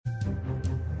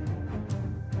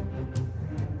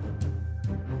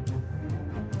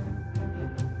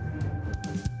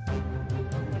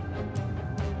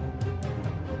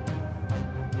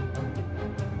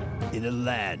in a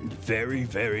land very,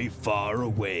 very far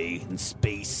away in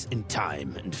space and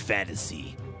time and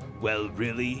fantasy. Well,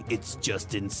 really, it's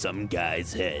just in some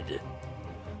guy's head.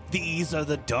 These are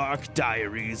the dark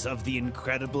diaries of the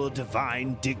incredible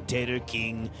divine dictator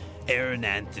king, Aaron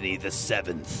Anthony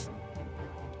VII.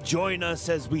 Join us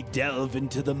as we delve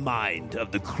into the mind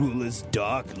of the cruelest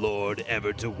dark lord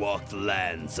ever to walk the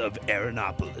lands of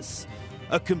Aaronopolis,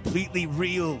 a completely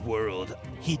real world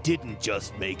he didn't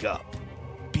just make up.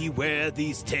 Beware,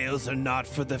 these tales are not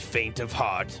for the faint of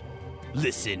heart.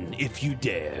 Listen if you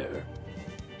dare.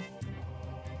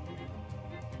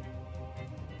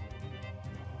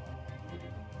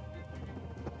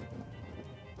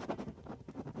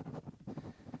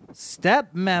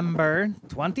 Step member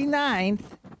 29th,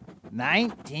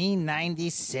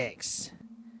 1996.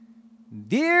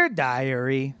 Dear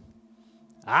Diary,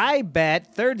 I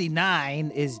bet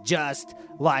 39 is just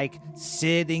like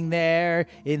sitting there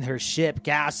in her ship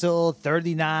castle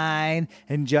 39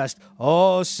 and just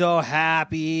oh so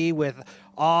happy with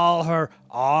all her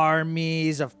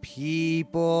armies of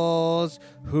peoples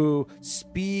who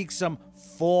speak some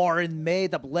foreign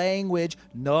made-up language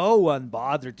no one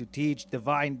bothered to teach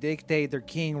divine dictator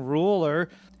king ruler,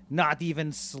 not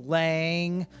even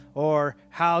slang or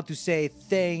how to say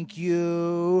thank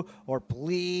you or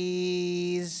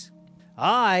please.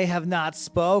 I have not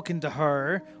spoken to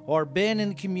her or been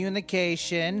in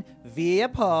communication via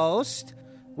post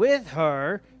with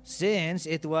her since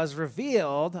it was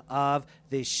revealed of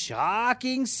the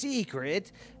shocking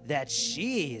secret that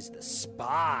she is the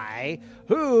spy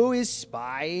who is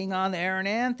spying on Aaron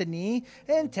Anthony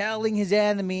and telling his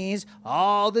enemies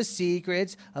all the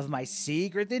secrets of my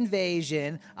secret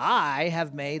invasion I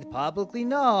have made publicly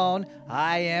known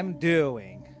I am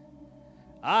doing.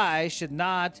 I should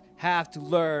not have to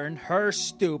learn her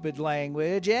stupid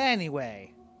language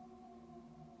anyway.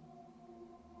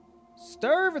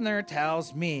 Sterverner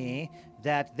tells me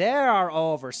that there are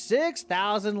over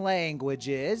 6,000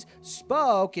 languages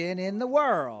spoken in the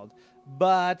world,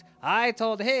 but I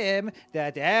told him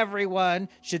that everyone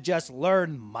should just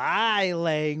learn my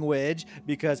language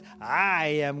because I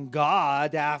am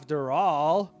God after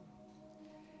all.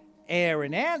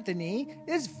 Aaron Anthony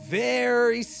is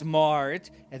very smart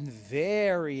and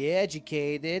very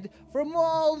educated from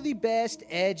all the best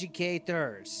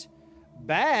educators.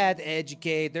 Bad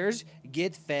educators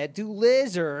get fed to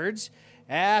lizards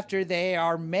after they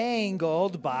are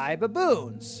mangled by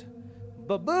baboons.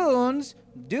 Baboons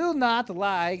do not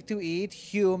like to eat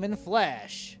human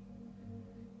flesh.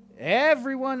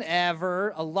 Everyone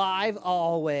ever, alive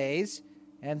always,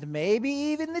 and maybe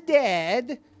even the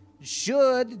dead,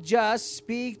 should just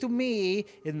speak to me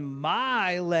in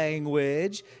my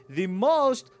language, the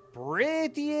most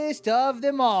prettiest of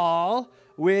them all,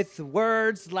 with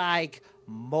words like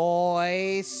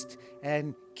moist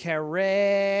and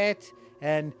carrot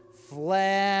and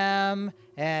phlegm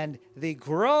and the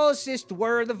grossest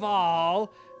word of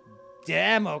all,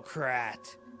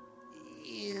 Democrat.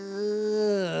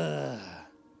 Ugh.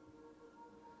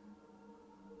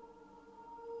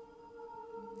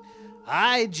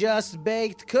 I just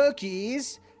baked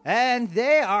cookies and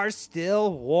they are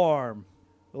still warm.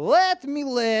 Let me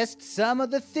list some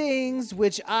of the things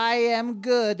which I am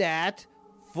good at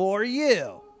for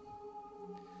you.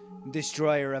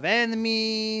 Destroyer of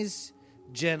enemies,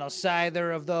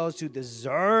 genocider of those who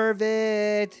deserve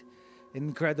it,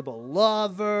 incredible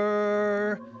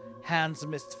lover,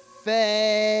 handsomest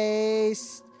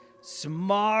face,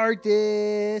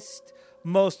 smartest,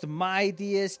 most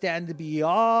mightiest and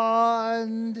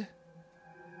beyond.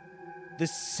 The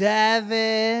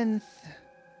seventh.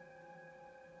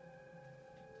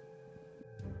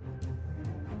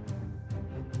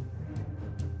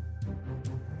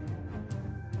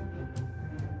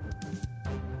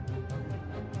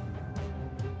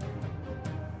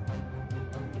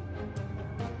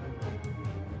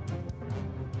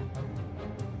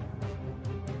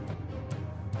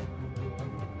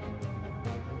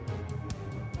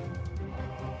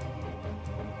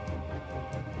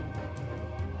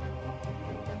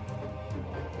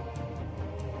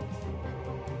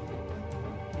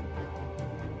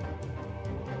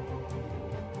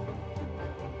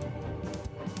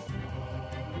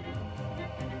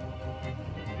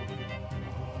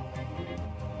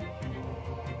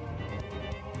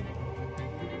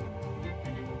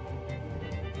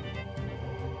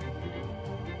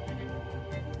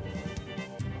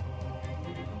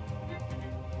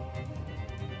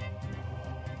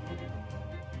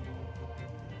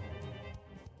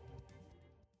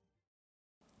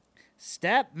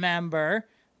 Step member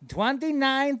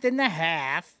 29th and a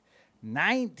half,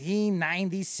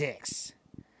 1996.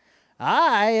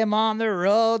 I am on the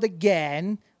road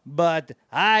again, but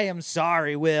I am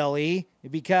sorry, Willie,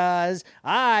 because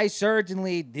I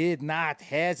certainly did not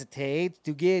hesitate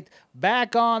to get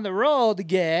back on the road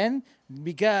again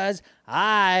because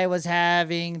I was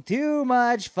having too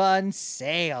much fun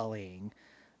sailing.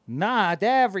 Not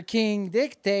every king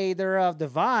dictator of the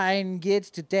vine gets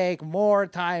to take more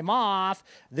time off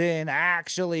than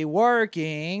actually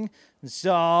working,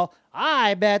 so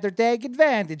I better take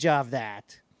advantage of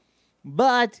that.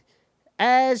 But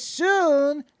as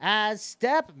soon as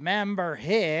step member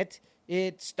hit,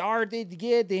 it started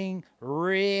getting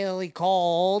really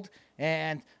cold,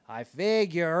 and I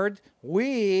figured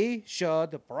we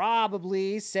should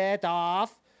probably set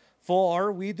off,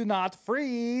 for we do not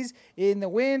freeze in the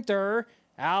winter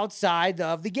outside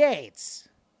of the gates.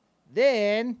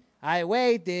 Then I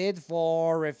waited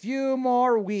for a few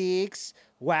more weeks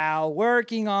while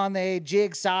working on a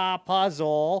jigsaw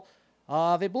puzzle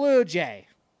of a blue jay.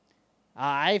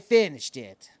 I finished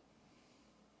it.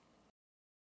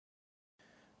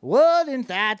 Wouldn't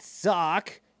that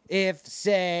suck if,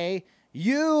 say,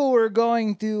 you were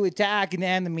going to attack an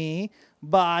enemy,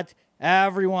 but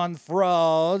everyone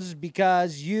froze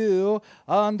because you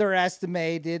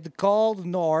underestimated the cold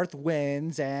north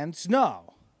winds and snow?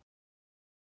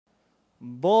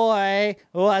 Boy,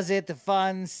 was it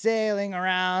fun sailing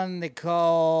around the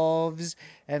coves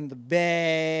and the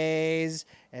bays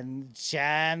and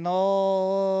channels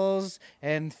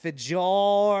and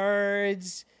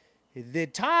fjords. The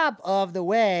top of the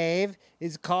wave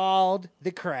is called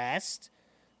the crest,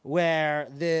 where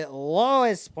the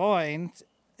lowest point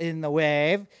in the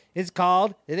wave is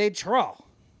called the trough.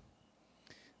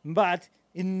 But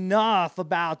enough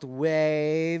about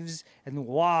waves and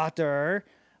water.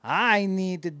 I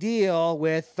need to deal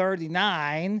with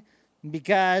 39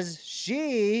 because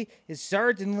she is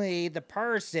certainly the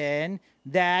person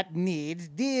that needs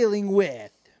dealing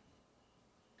with.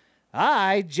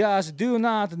 I just do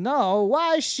not know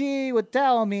why she would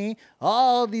tell me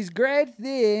all these great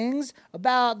things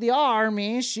about the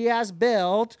army she has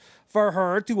built for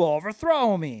her to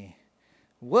overthrow me.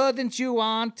 Wouldn't you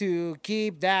want to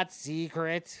keep that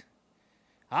secret?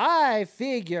 I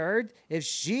figured if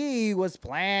she was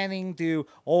planning to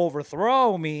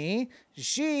overthrow me,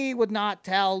 she would not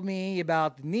tell me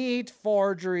about the neat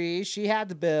forgery she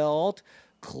had built,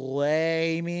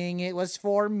 claiming it was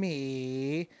for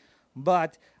me.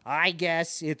 But I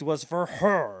guess it was for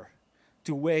her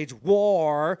to wage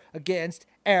war against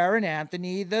Aaron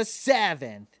Anthony the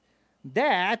Seventh.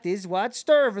 That is what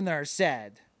Sterverner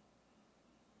said.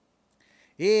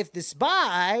 If the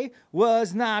spy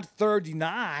was not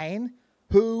 39,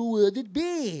 who would it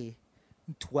be?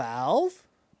 12?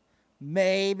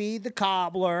 Maybe the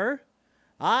cobbler?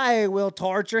 I will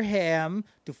torture him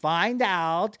to find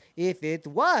out if it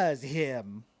was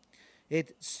him.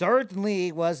 It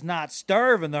certainly was not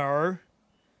Sterverner.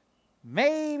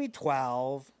 Maybe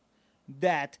 12.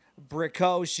 That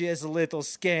precocious little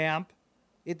scamp.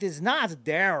 It is not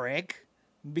Derek,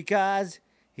 because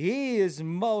he is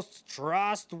most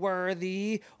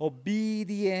trustworthy,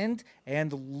 obedient,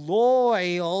 and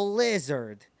loyal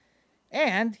lizard.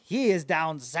 And he is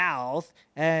down south,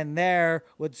 and there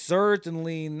would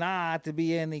certainly not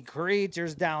be any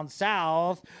creatures down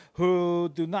south who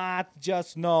do not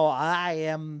just know I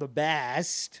am the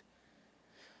best.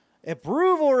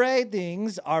 Approval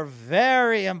ratings are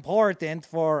very important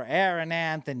for Aaron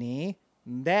Anthony.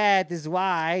 That is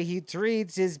why he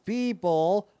treats his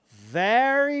people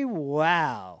very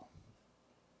well.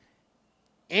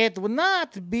 It would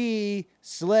not be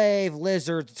slave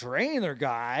lizard trainer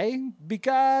guy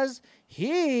because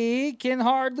he can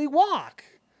hardly walk.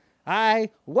 I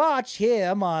watch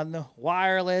him on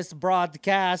wireless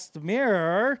broadcast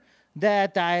mirror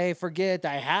that I forget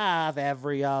I have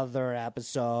every other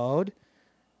episode.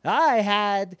 I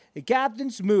had Captain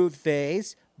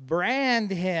Smoothface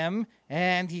brand him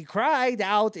and he cried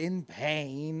out in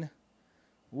pain.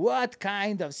 What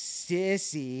kind of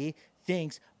sissy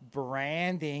thinks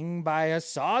branding by a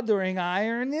soldering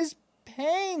iron is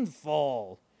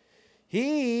painful?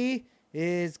 He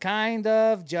is kind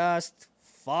of just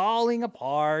falling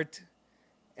apart,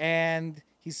 and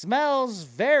he smells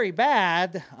very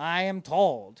bad, I am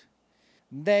told.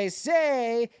 They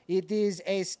say it is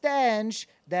a stench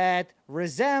that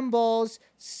resembles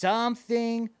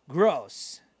something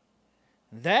gross.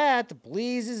 That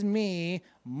pleases me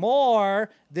more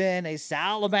than a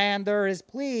salamander is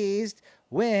pleased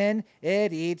when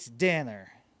it eats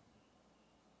dinner.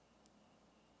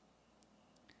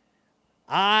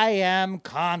 I am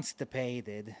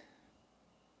constipated.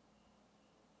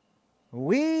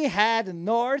 We had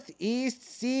northeast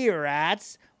sea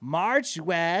rats march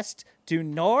west to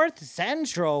north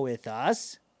central with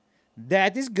us.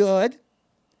 That is good.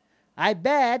 I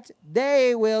bet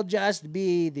they will just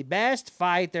be the best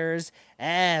fighters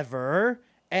ever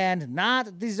and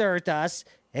not desert us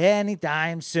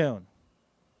anytime soon.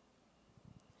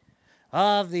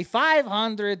 Of the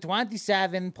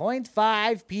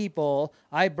 527.5 people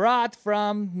I brought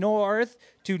from north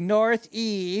to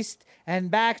northeast and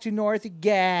back to north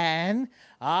again,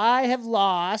 I have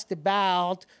lost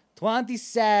about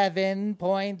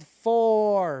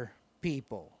 27.4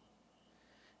 people.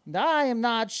 And I am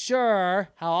not sure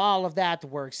how all of that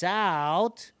works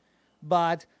out,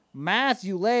 but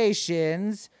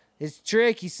mathulations is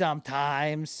tricky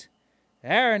sometimes.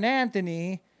 Aaron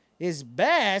Anthony is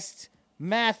best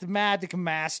mathematic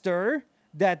master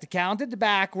that counted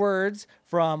backwards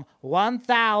from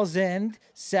 1,000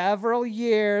 several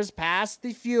years past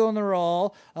the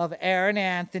funeral of Aaron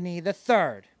Anthony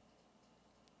III.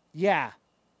 Yeah,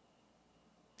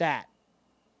 that.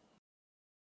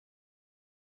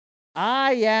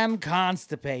 I am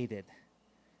constipated.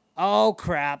 Oh,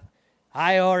 crap.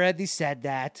 I already said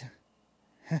that.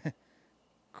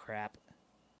 Crap.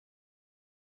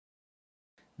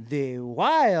 The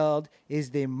wild is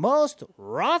the most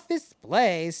roughest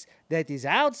place that is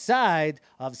outside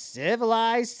of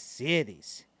civilized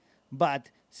cities. But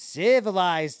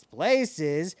civilized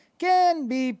places can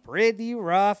be pretty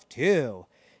rough too.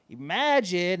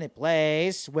 Imagine a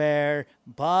place where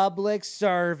public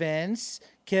servants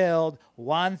killed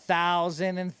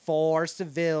 1,004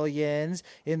 civilians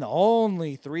in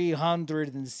only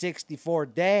 364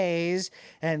 days,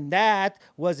 and that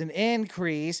was an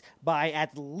increase by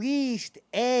at least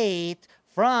 8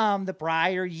 from the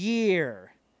prior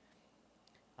year.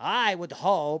 I would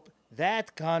hope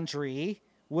that country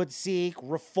would seek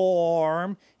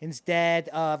reform instead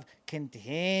of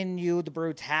continued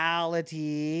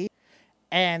brutality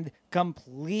and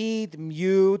complete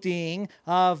muting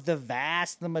of the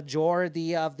vast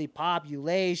majority of the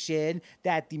population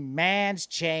that demands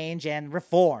change and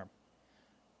reform.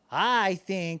 I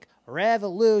think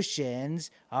revolutions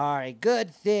are a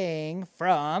good thing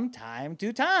from time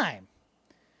to time.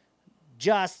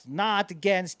 Just not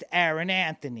against Aaron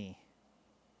Anthony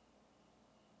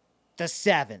the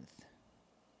 7th.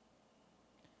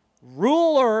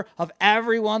 Ruler of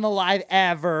everyone alive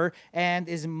ever, and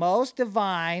is most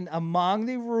divine among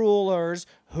the rulers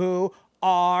who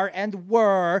are and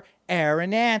were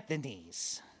Aaron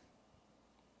Anthony's.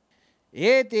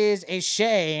 It is a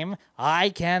shame I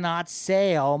cannot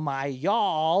sail my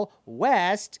yawl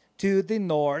west to the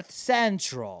north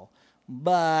central.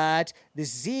 But the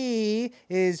sea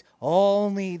is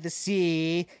only the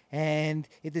sea, and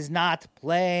it is not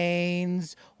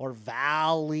plains or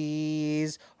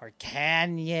valleys or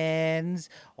canyons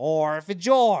or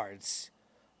fjords,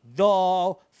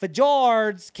 though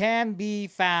fjords can be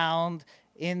found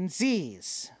in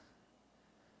seas.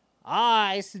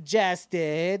 I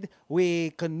suggested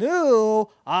we canoe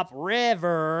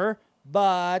upriver,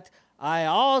 but I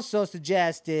also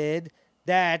suggested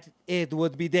that it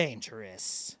would be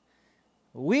dangerous.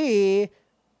 We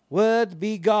would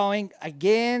be going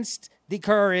against the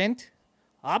current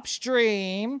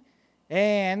upstream,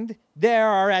 and there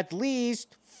are at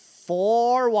least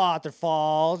 4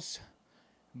 waterfalls,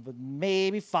 but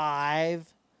maybe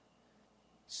 5.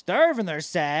 Sterverner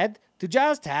said to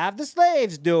just have the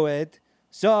slaves do it,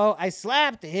 so I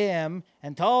slapped him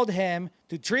and told him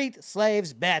to treat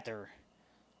slaves better.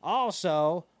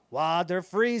 Also, water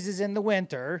freezes in the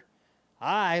winter.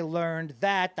 I learned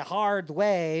that the hard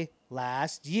way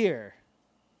last year.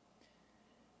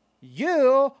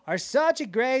 You are such a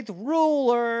great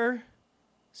ruler,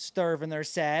 Sterverner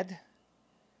said.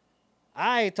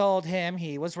 I told him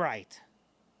he was right.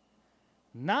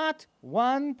 Not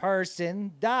one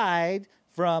person died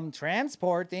from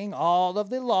transporting all of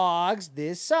the logs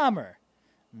this summer.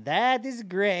 That is a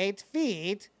great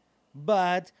feat,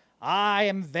 but I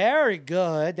am very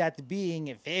good at being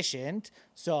efficient,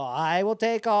 so I will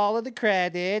take all of the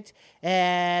credit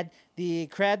and the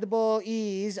credible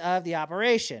ease of the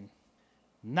operation.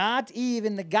 Not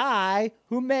even the guy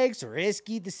who makes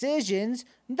risky decisions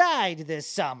died this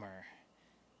summer.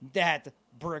 That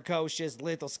precocious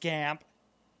little scamp.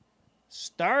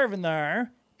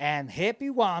 Sterverner and Hippie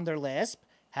Wanderlisp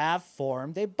have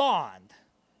formed a bond.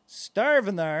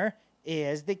 Sterverner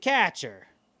is the catcher.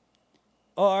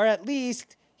 Or at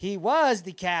least he was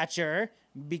the catcher,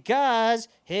 because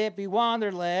Hippie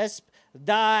Wanderlisp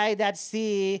died at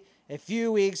sea a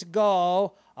few weeks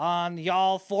ago on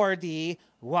Y'all 40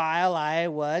 while I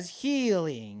was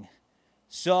healing.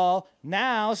 So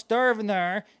now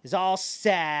Sterverner is all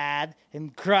sad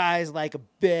and cries like a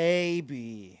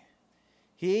baby.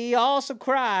 He also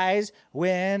cries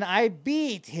when I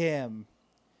beat him.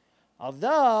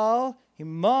 Although he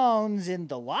moans in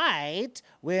delight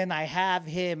when I have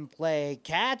him play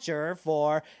catcher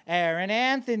for Aaron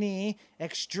Anthony,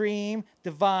 extreme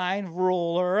divine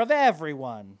ruler of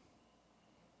everyone.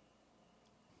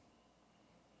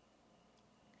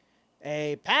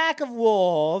 A pack of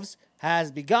wolves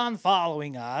has begun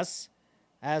following us,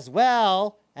 as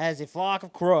well as a flock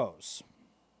of crows.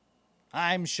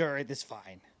 I'm sure it is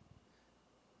fine.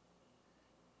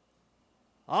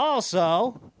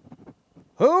 Also,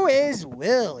 who is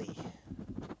Willie?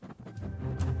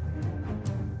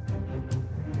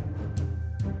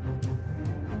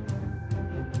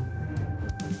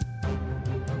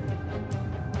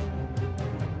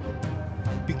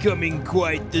 Becoming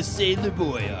quite the sailor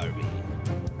boy, are we?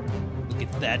 Look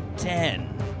at that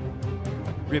tan.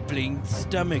 Rippling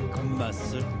stomach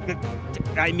muscle.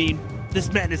 I mean,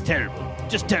 this man is terrible.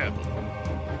 Just terrible.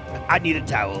 I need a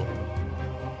towel.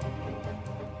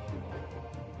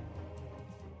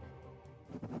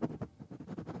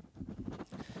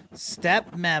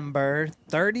 Step member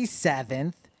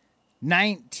 37th,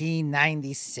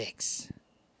 1996.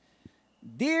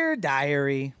 Dear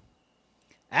Diary,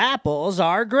 apples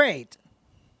are great.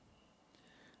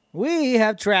 We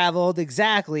have traveled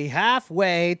exactly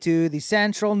halfway to the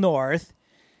central north.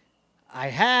 I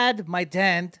had my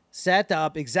tent set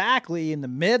up exactly in the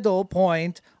middle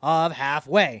point of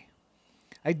halfway.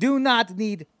 I do not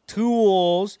need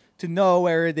tools to know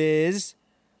where it is.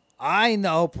 I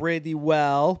know pretty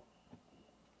well.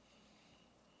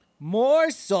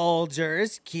 More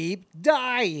soldiers keep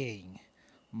dying.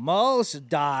 Most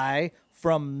die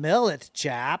from millet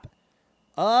chap.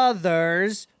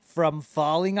 Others from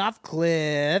falling off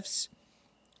cliffs.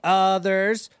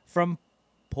 Others from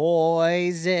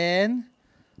poison.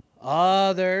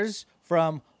 Others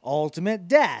from ultimate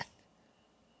death.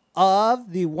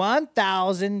 Of the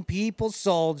 1,000 people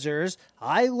soldiers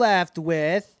I left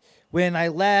with when I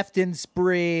left in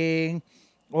spring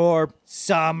or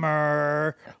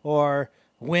summer or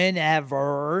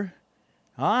whenever,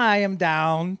 I am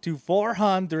down to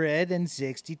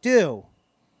 462.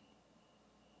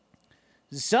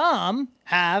 Some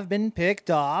have been picked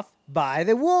off by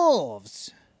the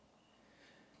wolves.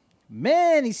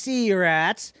 Many sea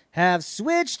rats have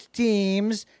switched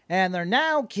teams and are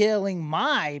now killing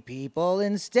my people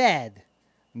instead.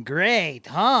 Great,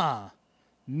 huh?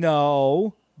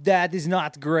 No, that is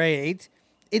not great.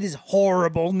 It is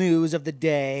horrible news of the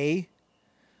day.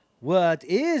 What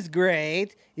is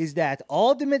great is that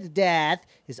ultimate death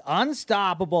is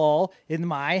unstoppable in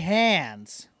my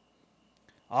hands.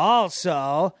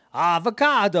 Also,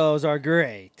 avocados are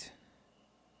great.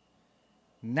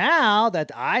 Now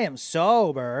that I am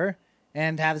sober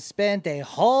and have spent a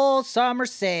whole summer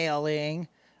sailing,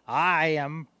 I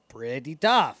am pretty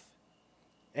tough.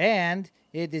 And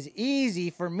it is easy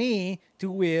for me to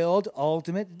wield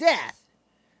ultimate death.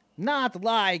 Not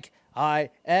like I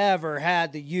ever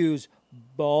had to use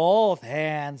both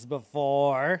hands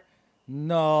before.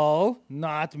 No,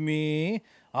 not me.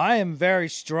 I am very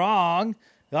strong.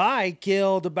 I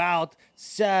killed about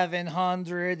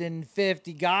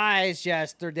 750 guys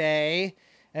yesterday,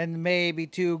 and maybe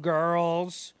 2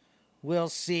 girls. We'll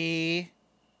see.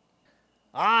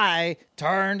 I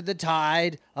turned the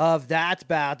tide of that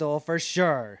battle for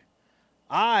sure.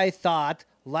 I thought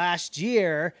last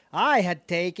year I had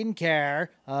taken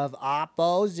care of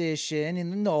opposition in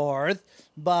the north,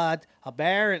 but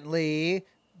apparently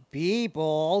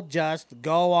people just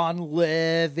go on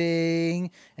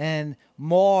living and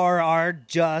more are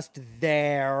just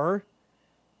there.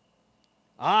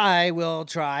 I will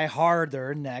try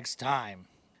harder next time.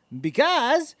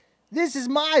 Because this is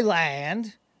my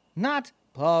land, not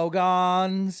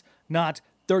Pogons, not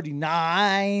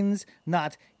 39s,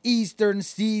 not Eastern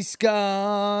Sea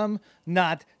Scum,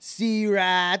 not sea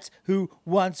rats who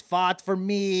once fought for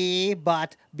me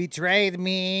but betrayed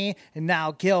me and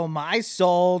now kill my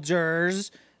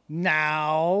soldiers.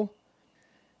 Now,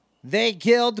 they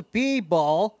killed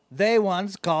people they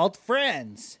once called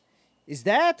friends. Is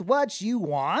that what you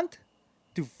want?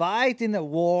 To fight in a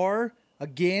war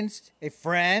against a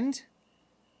friend?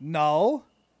 No?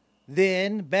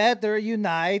 Then better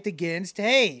unite against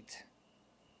hate.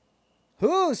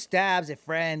 Who stabs a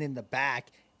friend in the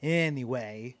back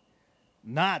anyway?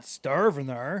 Not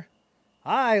Sterverner.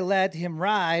 I let him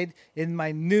ride in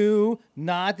my new,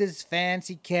 not as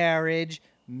fancy carriage,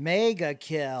 Mega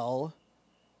Kill.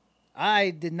 I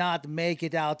did not make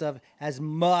it out of as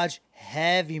much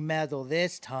heavy metal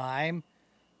this time,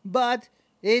 but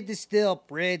it is still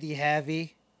pretty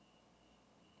heavy.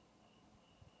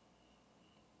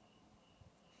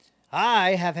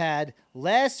 I have had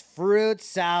less fruit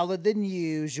salad than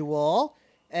usual,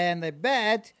 and I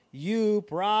bet you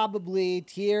probably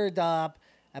teared up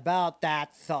about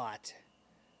that thought.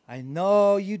 I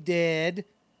know you did,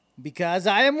 because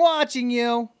I am watching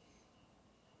you.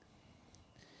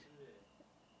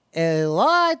 A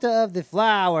lot of the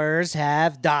flowers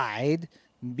have died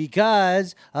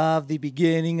because of the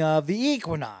beginning of the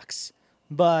equinox.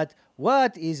 But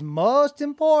what is most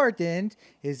important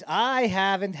is I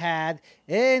haven't had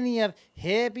any of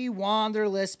Hippie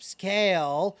Wanderlisp's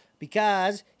kale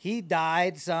because he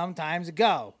died some times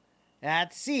ago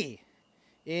at sea.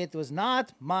 It was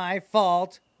not my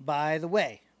fault, by the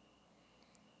way.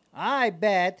 I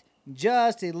bet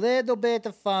just a little bit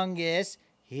of fungus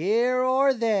here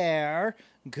or there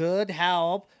could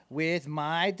help with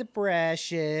my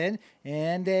depression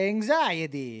and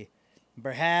anxiety.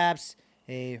 Perhaps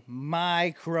a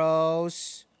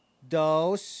micros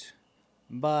dose,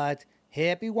 but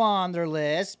Hippie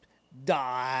Wanderlisp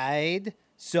died,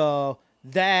 so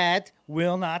that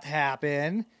will not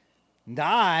happen. And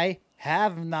I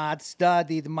have not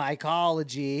studied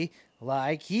mycology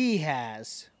like he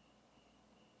has.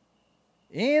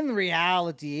 In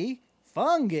reality,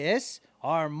 fungus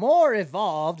are more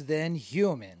evolved than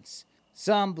humans.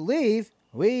 Some believe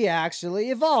we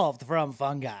actually evolved from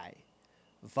fungi.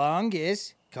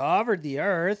 Fungus covered the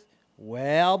earth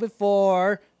well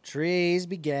before trees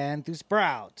began to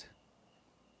sprout.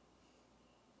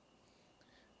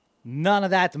 None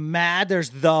of that matters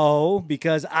though,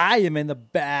 because I am in a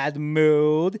bad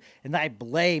mood and I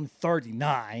blame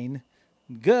 39.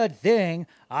 Good thing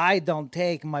I don't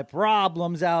take my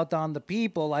problems out on the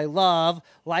people I love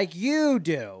like you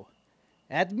do.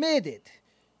 Admit it.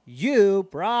 You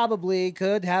probably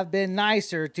could have been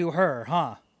nicer to her,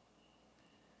 huh?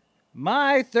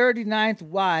 My 39th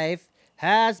wife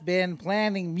has been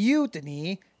planning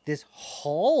mutiny this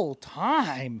whole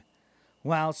time,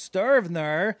 while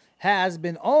Sterverner has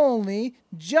been only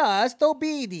just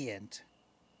obedient.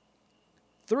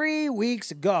 3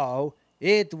 weeks ago,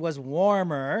 it was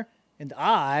warmer, and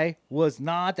I was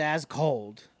not as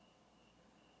cold.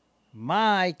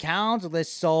 My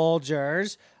countless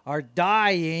soldiers are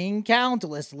dying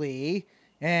countlessly,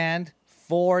 and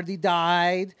 40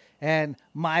 died, and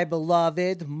my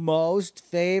beloved, most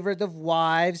favorite of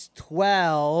wives,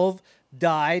 12,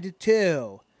 died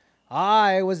too.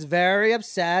 I was very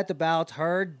upset about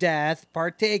her death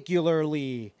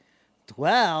particularly.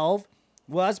 12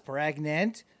 was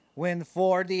pregnant when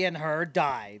 40 and her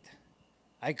died.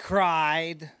 I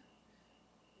cried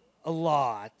a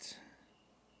lot.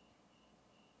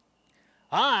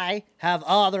 I have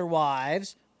other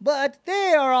wives, but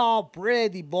they are all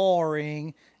pretty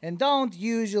boring and don't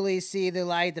usually see the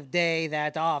light of day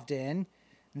that often.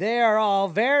 They are all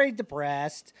very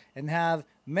depressed and have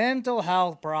mental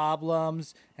health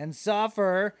problems and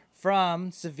suffer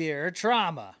from severe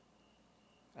trauma.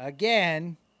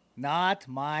 Again, not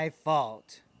my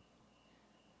fault.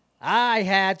 I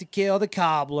had to kill the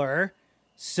cobbler,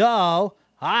 so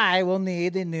I will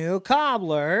need a new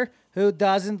cobbler who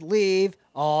doesn't leave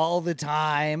all the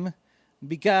time,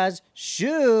 because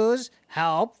shoes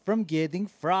help from getting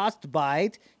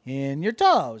frostbite in your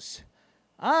toes.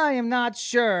 I am not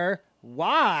sure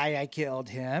why I killed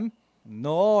him,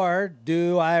 nor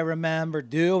do I remember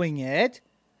doing it,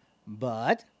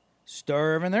 but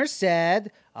Sterverner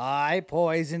said I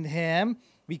poisoned him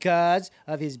because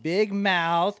of his big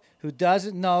mouth who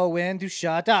doesn't know when to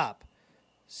shut up.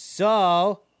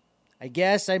 So, I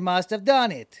guess I must have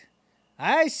done it.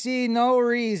 I see no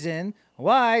reason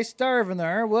why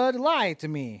Sterverner would lie to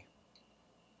me.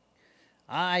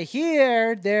 I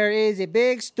hear there is a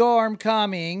big storm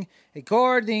coming,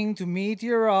 according to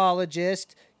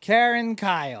meteorologist Karen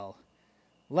Kyle.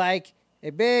 Like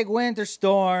a big winter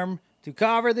storm to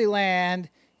cover the land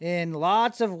in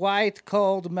lots of white,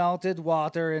 cold, melted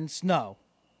water and snow.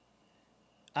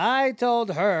 I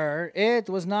told her it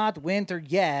was not winter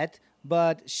yet,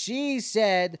 but she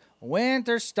said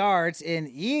winter starts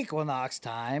in equinox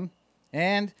time,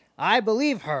 and I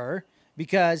believe her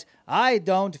because I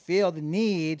don't feel the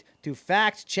need to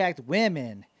fact-check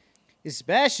women,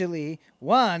 especially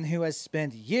one who has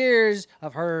spent years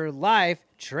of her life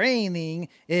training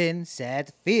in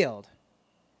said field.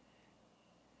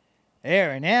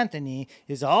 Aaron Anthony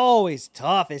is always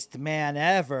toughest man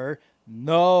ever.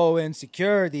 No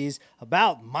insecurities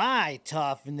about my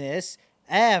toughness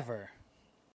ever.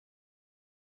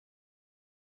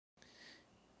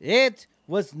 It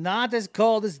was not as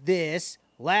cold as this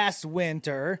last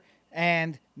winter,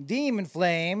 And Demon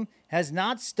Flame has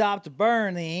not stopped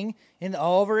burning in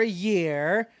over a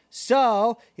year,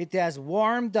 so it has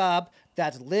warmed up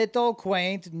that little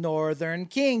quaint northern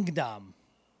kingdom.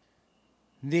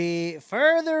 The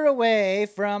further away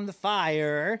from the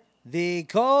fire, the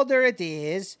colder it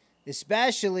is,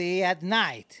 especially at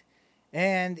night.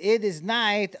 And it is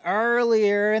night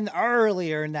earlier and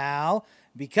earlier now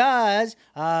because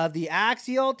of the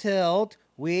axial tilt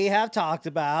we have talked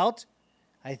about.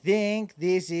 I think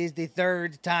this is the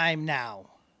third time now.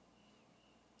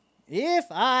 If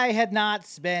I had not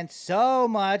spent so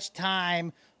much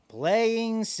time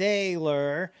playing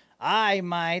sailor, I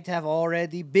might have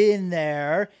already been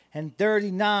there, and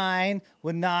 39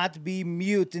 would not be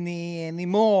mutiny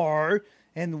anymore,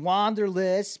 and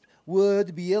Wanderlisp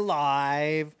would be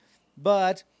alive.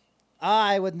 But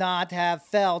I would not have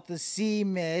felt the sea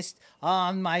mist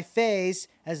on my face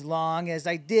as long as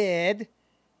I did,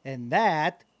 and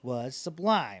that was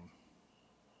sublime.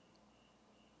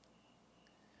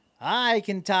 I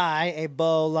can tie a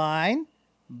bowline,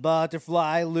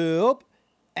 butterfly loop,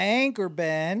 anchor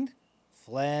bend,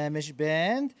 Flemish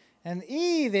bend, and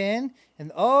even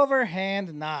an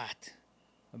overhand knot.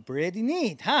 Pretty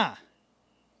neat, huh?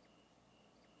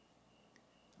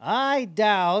 I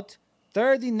doubt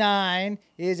 39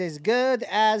 is as good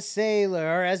as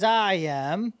sailor as I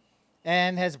am,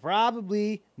 and has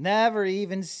probably never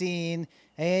even seen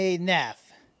a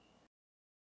neff.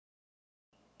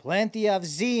 Plenty of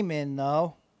seamen,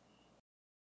 though.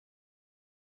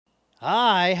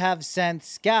 I have sent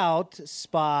Scout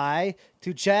Spy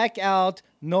to check out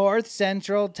North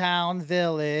Central Town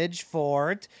Village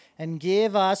Fort and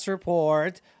give us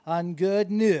report on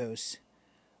good news.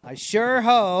 I sure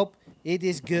hope it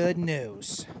is good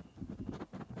news.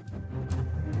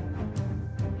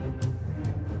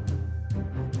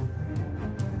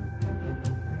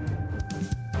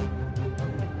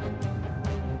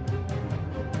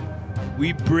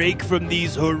 We break from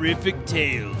these horrific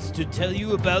tales to tell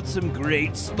you about some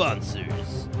great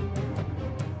sponsors.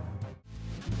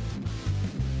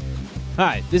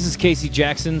 Hi, this is Casey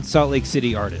Jackson, Salt Lake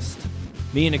City artist.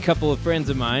 Me and a couple of friends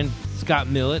of mine, Scott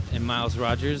Millett and Miles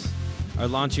Rogers, are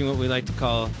launching what we like to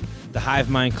call the Hive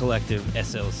Mind Collective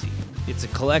SLC. It's a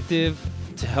collective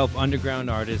to help underground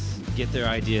artists get their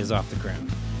ideas off the ground.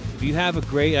 If you have a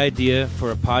great idea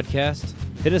for a podcast,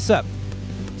 hit us up.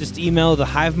 Just email the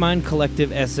Hivemind Collective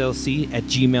SLC at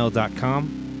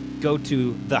gmail.com. Go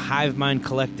to the Hivemind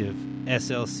Collective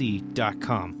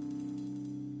SLC.com.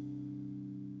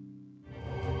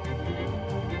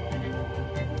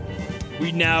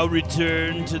 We now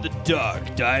return to the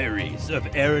dark diaries of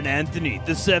Aaron Anthony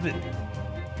VII.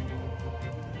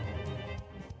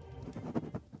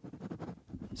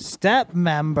 Step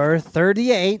member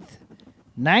 38th,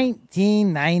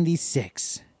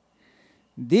 1996.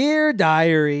 Dear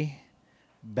Diary,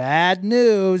 bad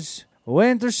news.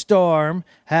 Winter storm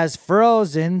has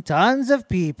frozen tons of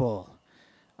people.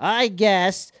 I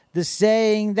guess the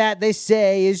saying that they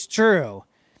say is true.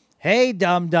 Hey,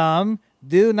 dum-dum,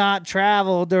 do not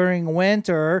travel during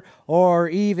winter or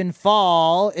even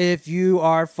fall if you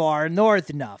are far north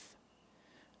enough.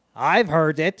 I've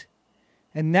heard it,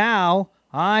 and now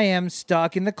I am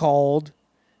stuck in the cold.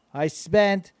 I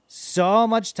spent so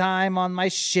much time on my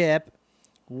ship.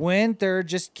 Winter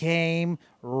just came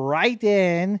right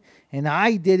in, and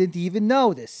I didn't even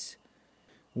notice.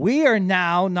 We are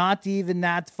now not even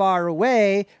that far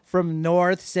away from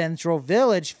North Central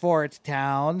Village Fort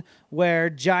Town, where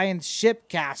Giant Ship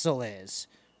Castle is,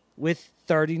 with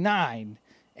 39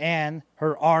 and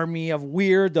her army of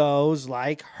weirdos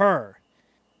like her.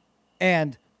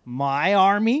 And my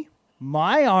army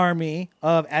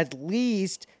of at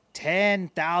least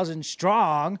 10,000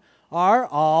 strong, are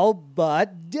all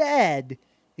but dead,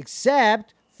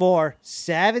 except for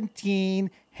 17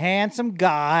 handsome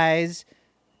guys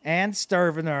and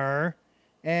Sterverner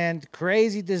and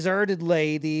crazy deserted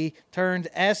lady turned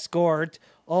escort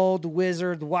old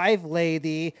wizard wife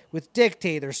lady with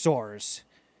dictator sores.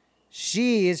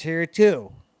 She is here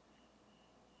too.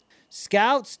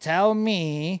 Scouts tell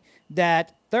me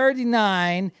that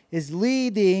 39 is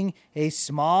leading a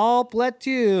small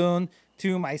platoon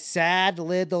to my sad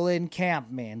little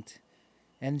encampment,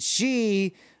 and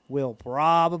she will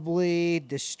probably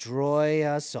destroy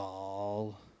us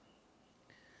all.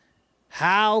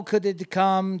 How could it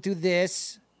come to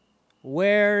this?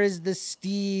 Where is the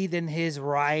steed and his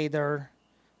rider?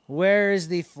 Where is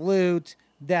the flute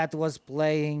that was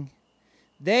playing?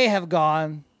 They have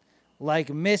gone, like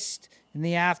mist in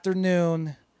the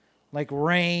afternoon, like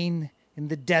rain in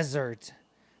the desert.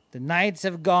 The nights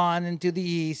have gone into the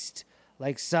east,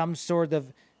 like some sort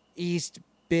of east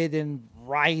forbidden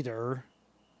rider.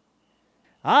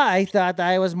 I thought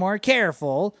I was more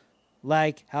careful,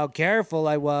 like how careful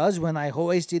I was when I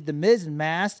hoisted the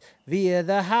mizzenmast via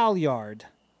the halyard.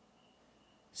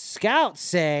 Scouts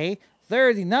say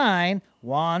 39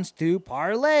 wants to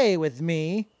parley with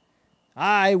me.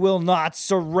 I will not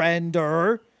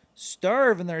surrender.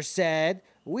 Sterverner said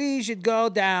we should go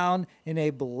down in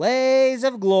a blaze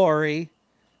of glory.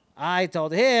 I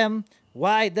told him,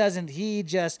 why doesn't he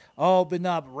just open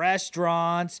up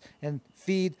restaurants and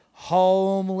feed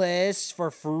homeless for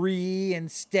free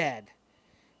instead?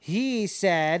 He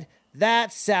said,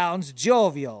 that sounds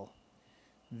jovial.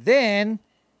 Then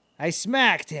I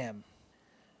smacked him.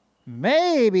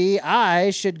 Maybe I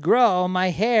should grow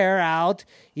my hair out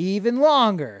even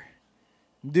longer.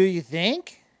 Do you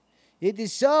think? It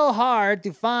is so hard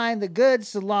to find a good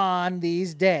salon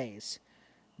these days.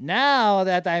 Now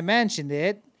that I mentioned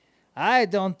it, I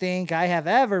don't think I have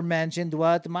ever mentioned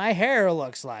what my hair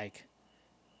looks like.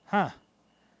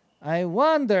 I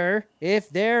wonder if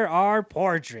there are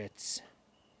portraits.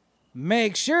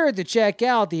 Make sure to check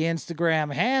out the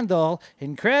Instagram handle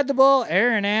Incredible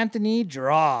Aaron Anthony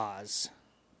Draws.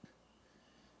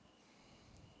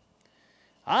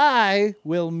 I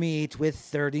will meet with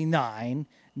 39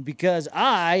 because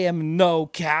I am no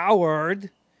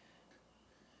coward.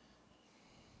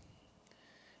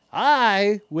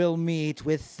 I will meet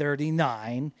with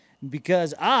 39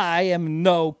 because I am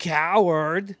no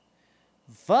coward.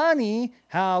 Funny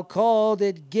how cold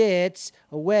it gets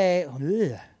away.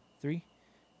 3,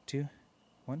 2,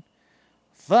 1.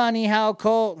 Funny how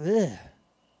cold.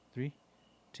 3,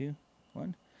 2,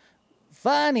 1.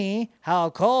 Funny how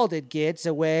cold it gets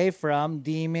away from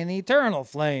Demon Eternal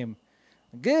Flame.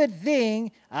 Good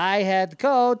thing I had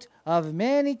coat of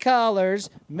many colors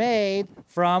made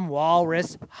from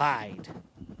walrus hide.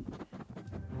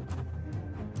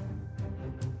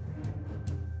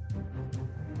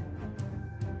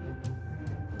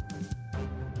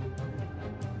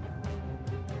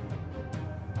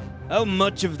 How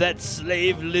much of that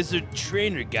slave lizard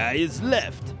trainer guy is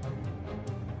left?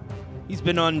 He's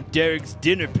been on Derek's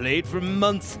dinner plate for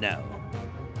months now.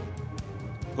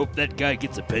 Hope that guy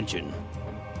gets a pension.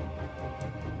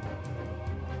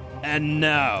 And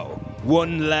now,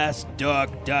 one last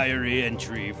dark diary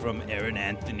entry from Aaron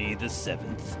Anthony VII,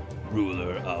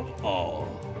 ruler of all.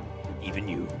 Even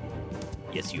you.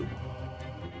 Yes, you.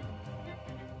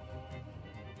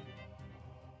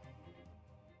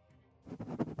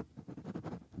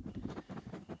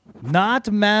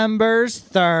 Not members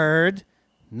 3rd,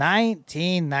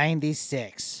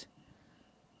 1996.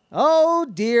 Oh,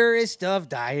 dearest of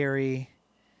diary.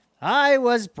 I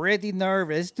was pretty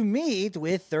nervous to meet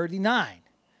with 39.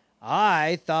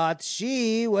 I thought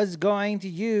she was going to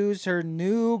use her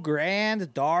new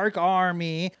grand dark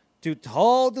army to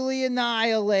totally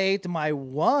annihilate my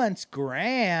once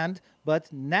grand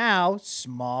but now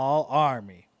small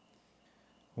army.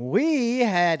 We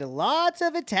had lots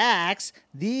of attacks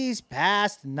these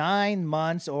past 9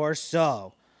 months or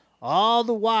so. All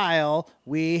the while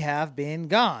we have been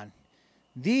gone.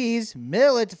 These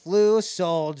millet flu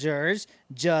soldiers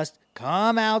just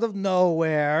come out of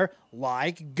nowhere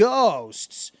like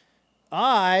ghosts.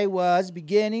 I was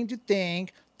beginning to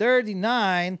think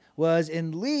 39 was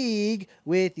in league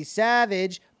with the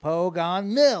savage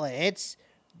Pogon millets,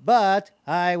 but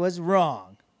I was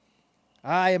wrong.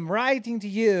 I am writing to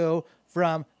you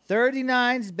from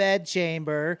 39's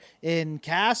bedchamber in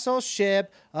Castle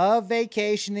Ship of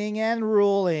Vacationing and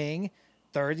Ruling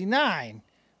 39.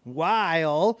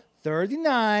 While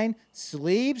 39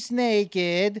 sleeps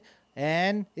naked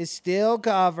and is still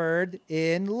covered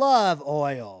in love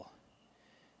oil.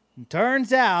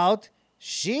 Turns out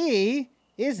she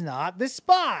is not the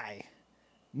spy.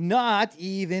 Not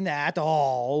even at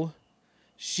all.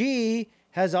 She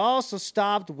has also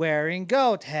stopped wearing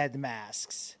goat head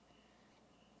masks.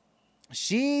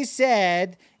 She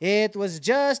said it was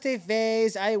just a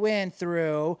phase I went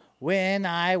through when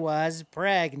I was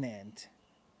pregnant.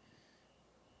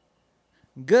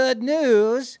 Good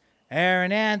news,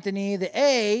 Aaron Anthony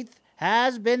VIII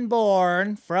has been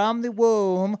born from the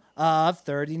womb of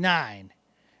 39.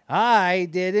 I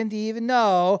didn't even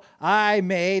know I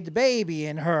made the baby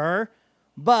in her,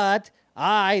 but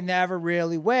I never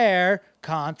really wear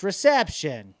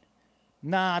contraception.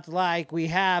 Not like we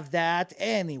have that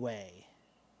anyway.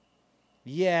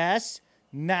 Yes,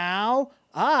 now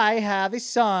I have a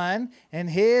son and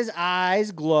his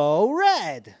eyes glow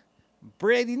red.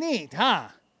 Pretty neat, huh?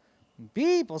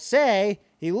 People say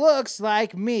he looks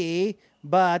like me,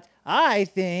 but I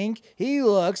think he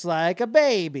looks like a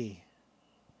baby.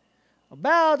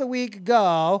 About a week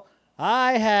ago,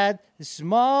 I had a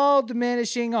small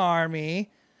diminishing army.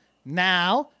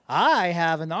 Now I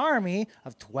have an army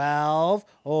of 12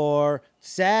 or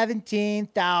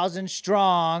 17,000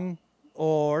 strong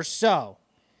or so.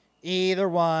 Either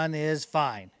one is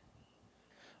fine.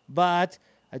 But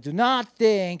I do not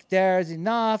think there is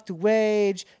enough to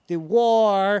wage the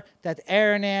war that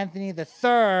Aaron Anthony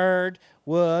III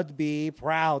would be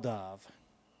proud of.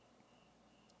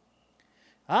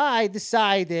 I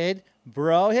decided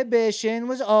prohibition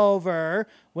was over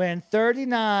when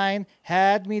 39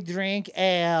 had me drink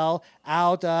ale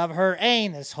out of her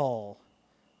anus hole.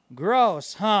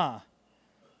 Gross, huh?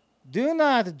 Do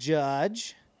not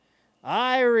judge.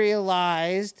 I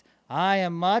realized I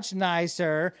am much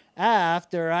nicer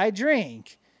after I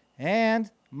drink,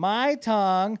 and my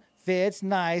tongue fits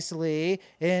nicely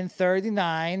in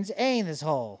 39's anus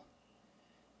hole.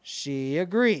 She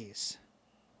agrees.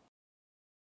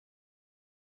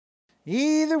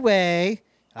 Either way,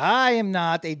 I am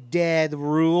not a dead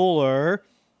ruler.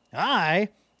 I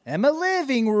am a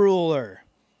living ruler.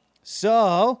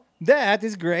 So, that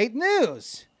is great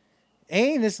news.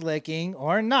 Anus licking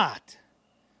or not.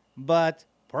 But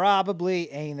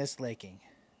probably anus licking.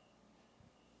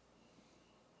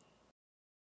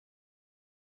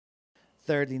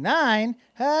 "39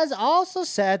 has also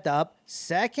set up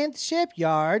second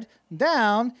shipyard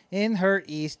down in her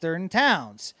eastern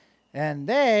towns. And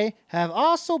they have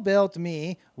also built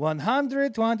me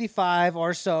 125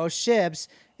 or so ships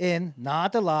in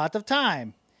not a lot of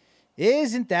time.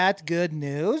 Isn't that good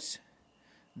news?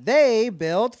 They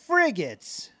built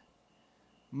frigates.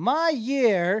 My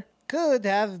year could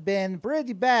have been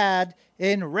pretty bad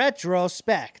in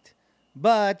retrospect,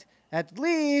 but at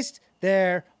least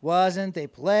there wasn't a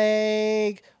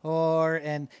plague or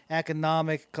an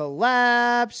economic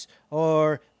collapse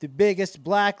or the biggest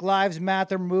Black Lives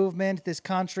Matter movement this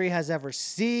country has ever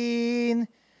seen.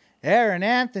 Aaron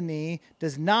Anthony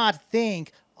does not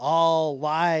think all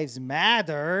lives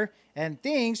matter and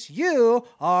thinks you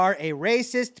are a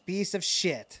racist piece of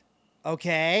shit.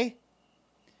 Okay?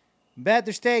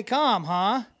 Better stay calm,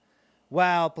 huh?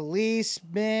 While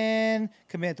policemen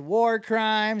commit war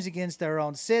crimes against their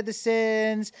own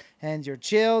citizens and your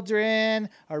children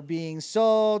are being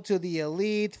sold to the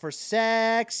elite for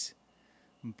sex.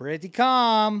 I'm pretty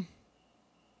calm.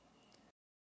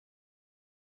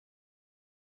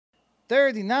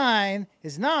 39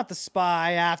 is not the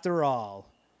spy after all.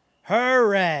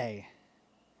 Hooray!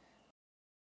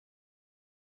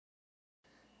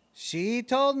 She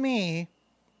told me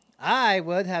I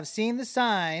would have seen the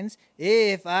signs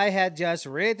if I had just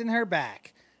ridden her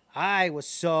back. I was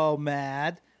so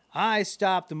mad, I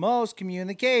stopped most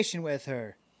communication with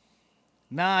her.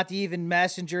 Not even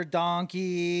messenger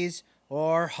donkeys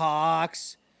or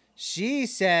hawks. She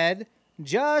said,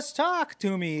 "Just talk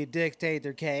to me,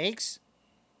 dictator cakes."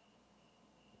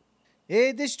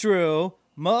 It is true,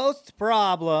 most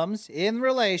problems in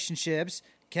relationships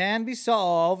can be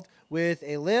solved with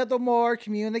a little more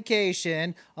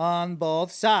communication on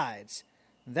both sides.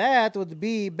 That would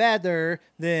be better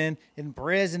than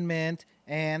imprisonment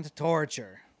and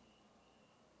torture.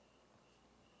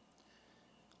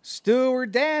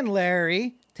 Steward Dan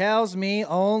Larry tells me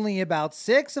only about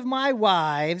 6 of my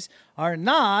wives are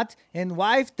not in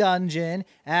wife dungeon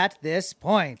at this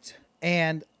point.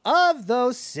 And of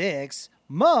those 6,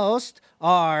 most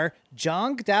are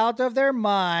junked out of their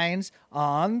minds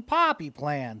on poppy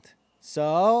plant.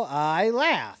 So I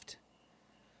laughed.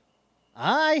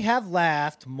 I have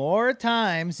laughed more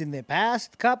times in the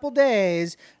past couple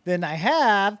days than I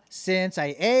have since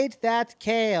I ate that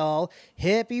kale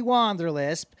Hippie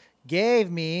Wanderlisp gave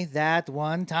me that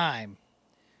one time.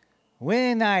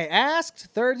 When I asked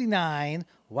 39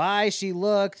 why she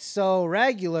looked so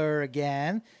regular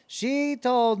again, she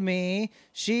told me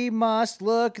she must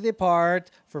look the part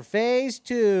for Phase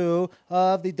 2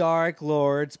 of the Dark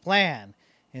Lord's plan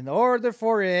in order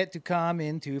for it to come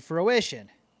into fruition.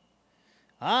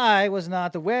 I was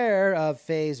not aware of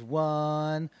Phase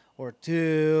 1 or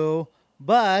 2,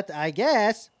 but I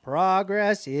guess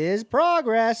progress is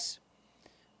progress.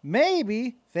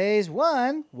 Maybe Phase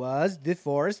 1 was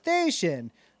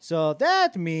deforestation, so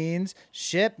that means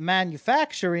ship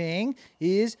manufacturing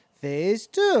is Phase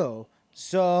 2.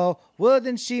 So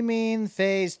wouldn't she mean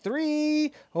Phase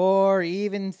 3 or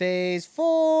even Phase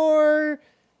 4?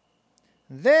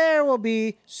 There will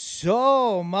be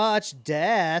so much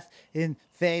death in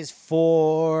Phase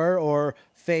 4 or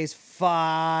Phase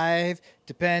 5,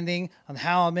 depending on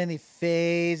how many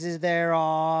phases there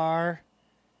are.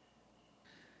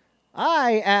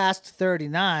 I asked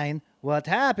 39 what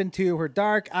happened to her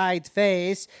dark-eyed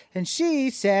face, and she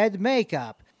said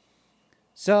makeup.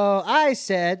 So I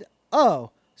said,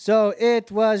 "Oh, so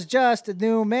it was just a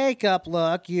new makeup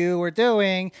look you were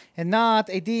doing and not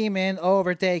a demon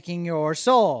overtaking your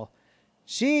soul."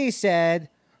 She said,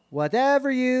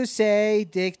 "Whatever you say,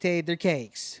 dictator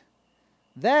cakes."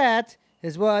 That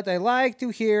is what I like to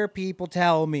hear people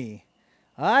tell me.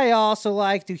 I also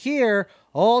like to hear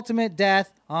ultimate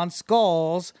death on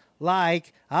skulls,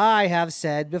 like I have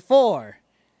said before,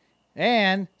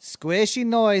 and squishy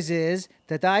noises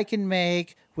that I can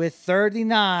make with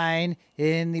 39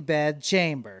 in the bed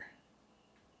chamber.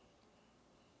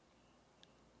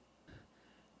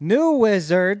 New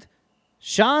wizard,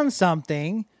 Sean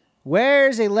something,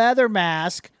 wears a leather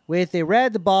mask with a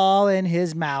red ball in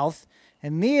his mouth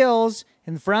and kneels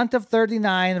in front of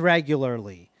 39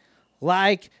 regularly,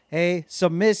 like a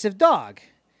submissive dog.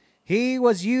 He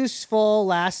was useful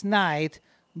last night,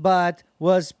 but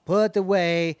was put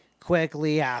away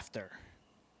quickly after.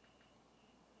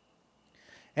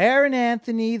 Aaron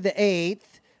Anthony VIII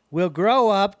will grow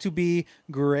up to be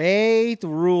great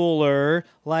ruler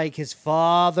like his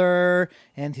father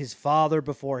and his father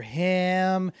before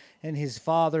him and his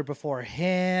father before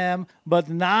him, but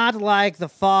not like the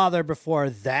father before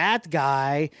that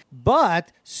guy,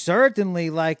 but certainly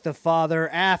like the father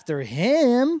after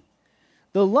him.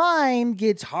 The line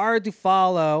gets hard to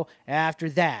follow after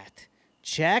that.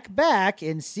 Check back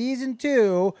in Season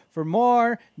 2 for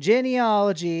more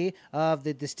genealogy of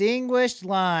the distinguished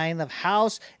line of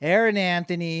House Aaron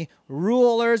Anthony,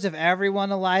 rulers of everyone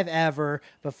alive ever,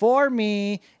 before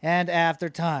me and after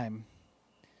time.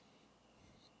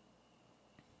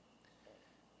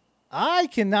 I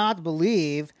cannot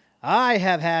believe I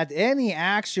have had any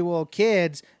actual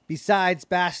kids besides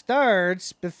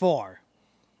bastards before.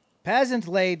 Peasant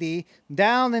lady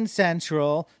down in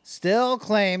Central still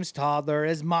claims toddler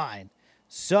is mine.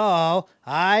 So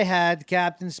I had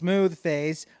Captain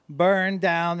Smoothface burn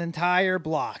down entire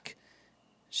block.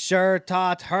 Sure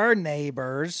taught her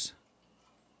neighbors.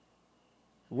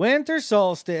 Winter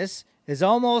solstice is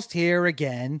almost here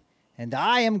again, and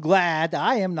I am glad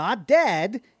I am not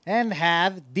dead and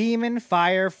have demon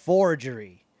fire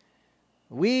forgery.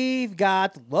 We've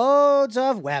got loads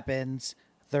of weapons,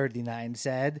 39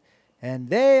 said, and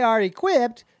they are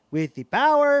equipped with the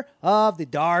power of the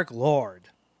Dark Lord.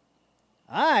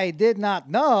 I did not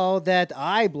know that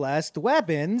I blessed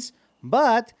weapons,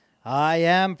 but I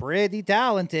am pretty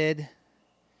talented.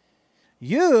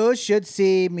 You should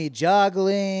see me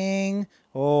juggling,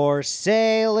 or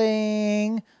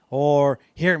sailing, or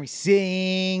hear me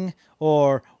sing,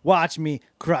 or watch me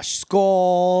crush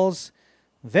skulls.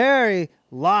 Very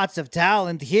lots of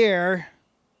talent here.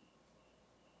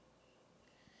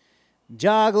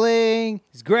 Juggling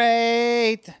is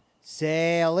great.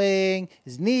 Sailing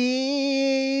is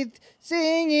neat.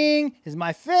 Singing is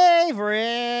my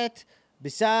favorite.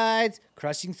 Besides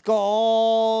crushing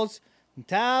skulls, I'm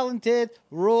talented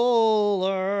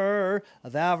ruler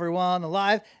of everyone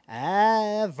alive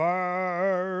ever.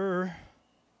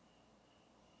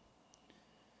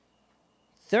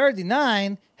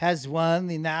 39 has won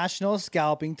the national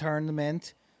scalping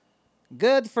tournament.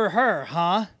 Good for her,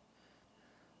 huh?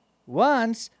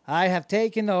 Once I have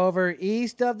taken over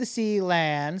east of the sea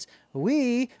lands,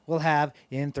 we will have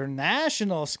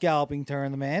international scalping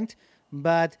tournament,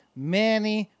 but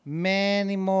many,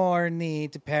 many more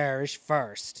need to perish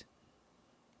first.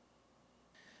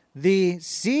 The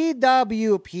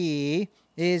CWP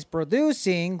is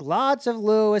producing lots of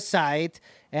lewisite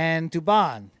and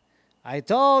tuban. I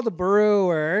told the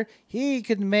brewer he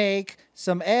could make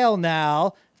some ale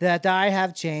now that I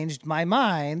have changed my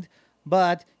mind,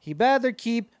 but he better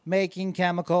keep making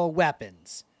chemical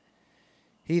weapons.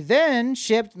 He then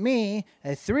shipped me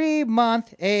a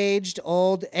 3-month aged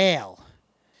old ale.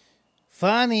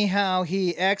 Funny how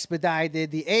he expedited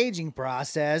the aging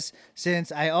process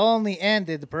since I only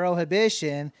ended the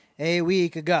prohibition a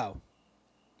week ago.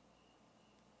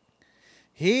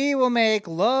 He will make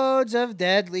loads of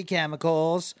deadly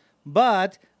chemicals,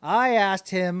 but I asked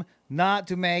him not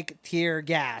to make tear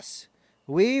gas.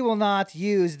 We will not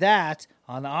use that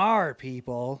on our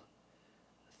people.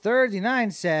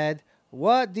 39 said,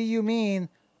 "What do you mean,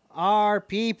 our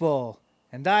people?"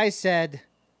 And I said,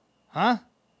 "Huh?"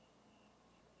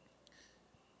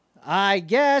 I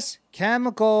guess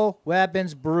chemical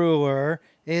weapons brewer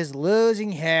is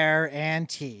losing hair and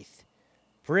teeth.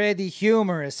 Pretty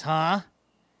humorous, huh?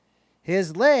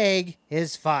 His leg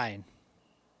is fine.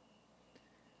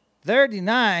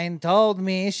 39 told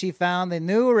me she found a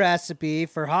new recipe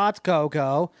for hot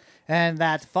cocoa and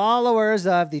that followers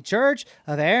of the Church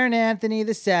of Aaron Anthony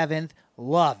VII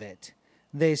love it.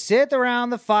 They sit around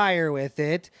the fire with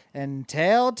it and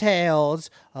tell tales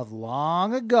of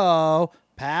long ago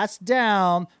passed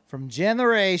down from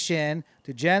generation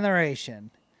to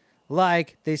generation.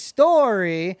 Like the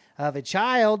story of a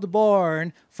child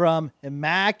born from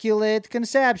immaculate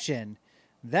conception.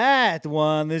 That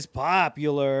one is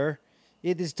popular.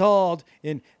 It is told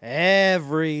in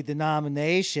every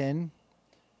denomination.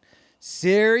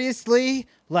 Seriously?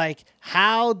 Like,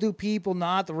 how do people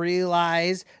not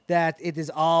realize that it is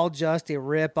all just a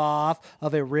ripoff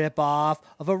of a ripoff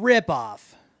of a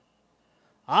ripoff?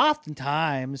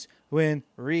 Oftentimes, when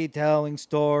retelling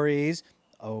stories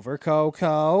over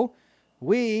Coco,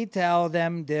 we tell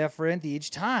them different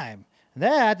each time.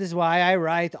 That is why I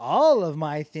write all of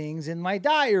my things in my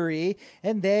diary,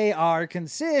 and they are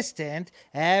consistent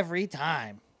every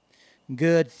time.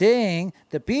 Good thing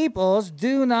the peoples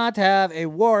do not have a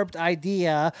warped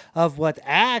idea of what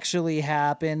actually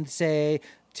happened, say,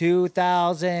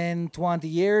 2,020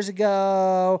 years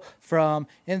ago, from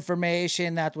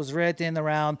information that was written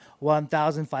around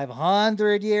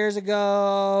 1,500 years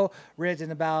ago, written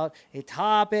about a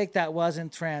topic that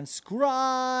wasn't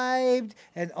transcribed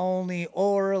and only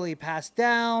orally passed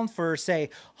down for, say,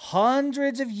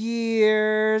 hundreds of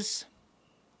years.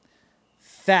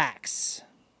 Facts.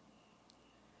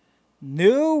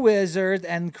 New wizard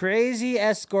and crazy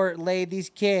escort lady's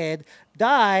kid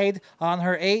died on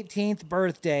her 18th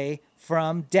birthday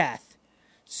from death.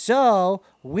 So,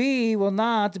 we will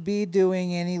not be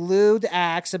doing any lewd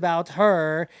acts about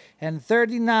her, and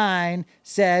 39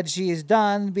 said she is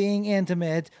done being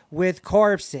intimate with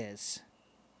corpses.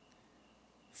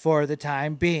 For the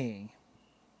time being.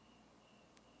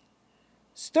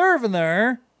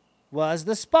 Sterverner was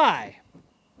the spy.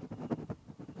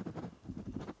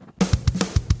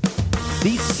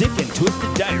 These sick and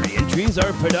twisted diary entries are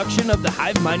a production of the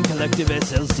Hive Mind Collective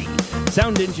SLC.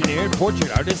 Sound engineer, portrait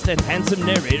artist, and handsome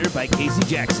narrator by Casey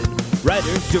Jackson.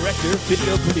 Writer, director,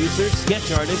 video producer,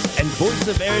 sketch artist, and voice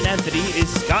of Aaron Anthony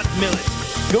is Scott Millett.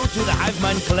 Go to the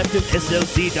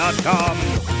HiveMindCollectiveSLC.com.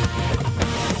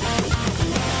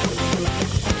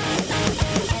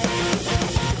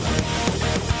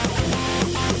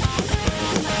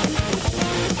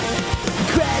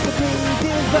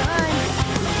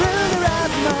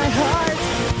 My heart,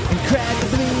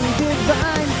 incredibly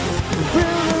divine, the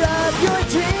ruler of your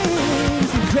dreams,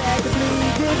 incredibly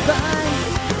divine,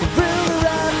 the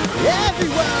ruler of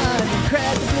everyone,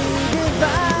 incredibly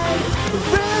divine, the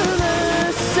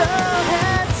ruler so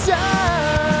handsome.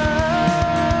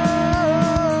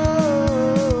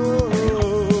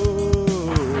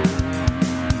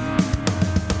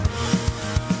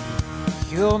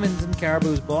 Humans and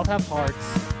caribous both have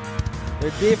hearts.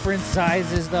 They're different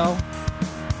sizes though.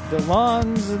 The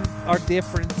lungs are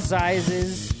different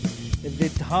sizes. The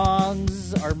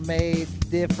tongues are made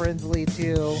differently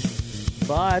too.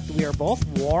 But we are both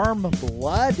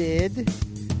warm-blooded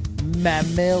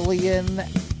mammalian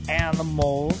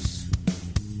animals.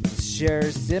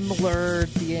 Share similar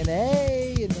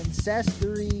DNA and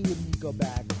ancestry when you go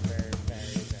back very.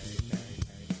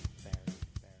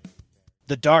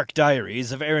 The Dark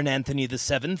Diaries of Aaron Anthony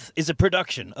VII is a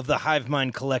production of the Hive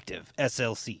Mind Collective,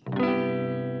 SLC.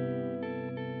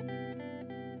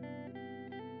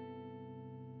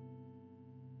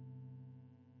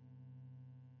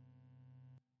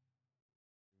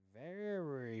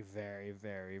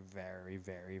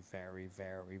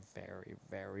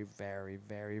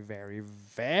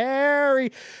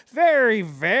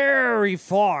 Very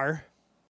far